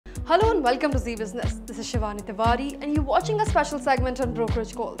Hello and welcome to Zee Business. This is Shivani Tiwari and you're watching a special segment on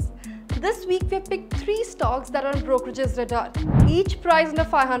brokerage calls. This week we have picked 3 stocks that are on Brokerage's radar, each priced under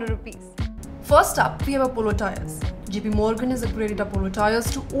 500 rupees. First up, we have Apollo Tyres. JP Morgan has upgraded Apollo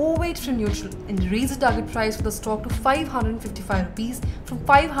Tyres to overweight from neutral and raised the target price for the stock to 555 rupees from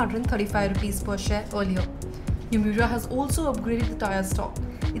 535 rupees per share earlier. Nomura has also upgraded the Tyres stock.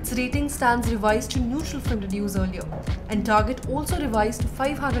 Its rating stands revised to neutral from reduced earlier, and target also revised to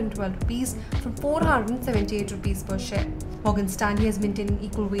 512 rupees from 478 rupees per share. Morgan Stanley has maintained an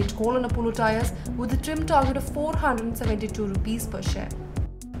equal weight call on Apollo Tyres with a trim target of 472 rupees per share.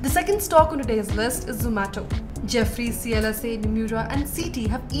 The second stock on today's list is Zomato. Jefferies, CLSA, Nomura and CT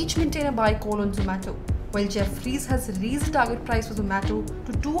have each maintained a buy call on Zomato, while Jefferies has raised the target price for Zomato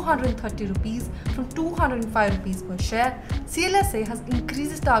to 230 rupees from 205 rupees per share. CLSA has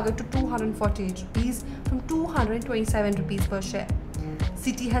increased its target to 248 rupees from 227 rupees per share.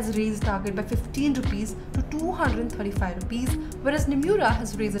 CT has raised the target by 15 rupees to 235 rupees, whereas Nomura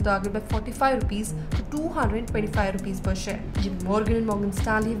has raised the target by 45 rupees to 225 rupees per share. JP Morgan and Morgan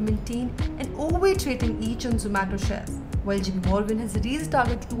Stanley have maintained an overweight rating each on Zomato shares, while JP Morgan has raised the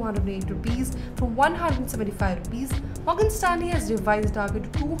target to 208 rupees from 175 rupees. Morgan Stanley has revised the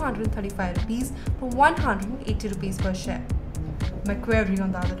target to 235 rupees from 180 rupees per share. Macquarie,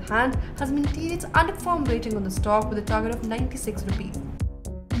 on the other hand, has maintained its underperform rating on the stock with a target of 96 rupees.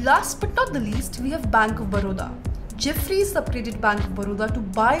 Last but not the least, we have Bank of Baroda. Jefferies upgraded Bank of Baroda to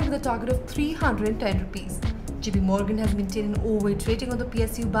buy with a target of 310 rupees. JP Morgan has maintained an overweight rating on the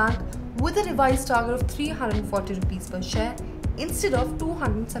PSU bank with a revised target of 340 rupees per share instead of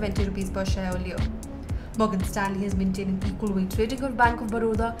 270 rupees per share earlier. Morgan Stanley has maintained an equal weight rating of Bank of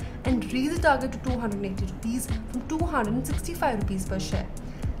Baroda and raised the target to 280 rupees from 265 rupees per share.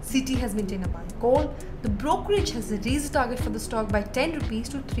 CT has maintained a buy call. The brokerage has raised the target for the stock by 10 rupees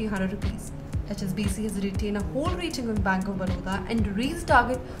to 300 rupees. HSBC has retained a hold rating on Bank of Baroda and raised the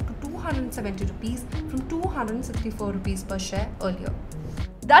target to 270 rupees from 264 rupees per share earlier.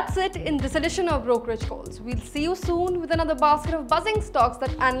 That's it in this edition of Brokerage Calls. We'll see you soon with another basket of buzzing stocks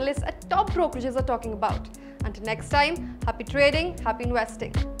that analysts at top brokerages are talking about. Until next time, happy trading, happy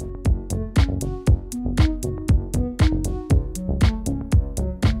investing.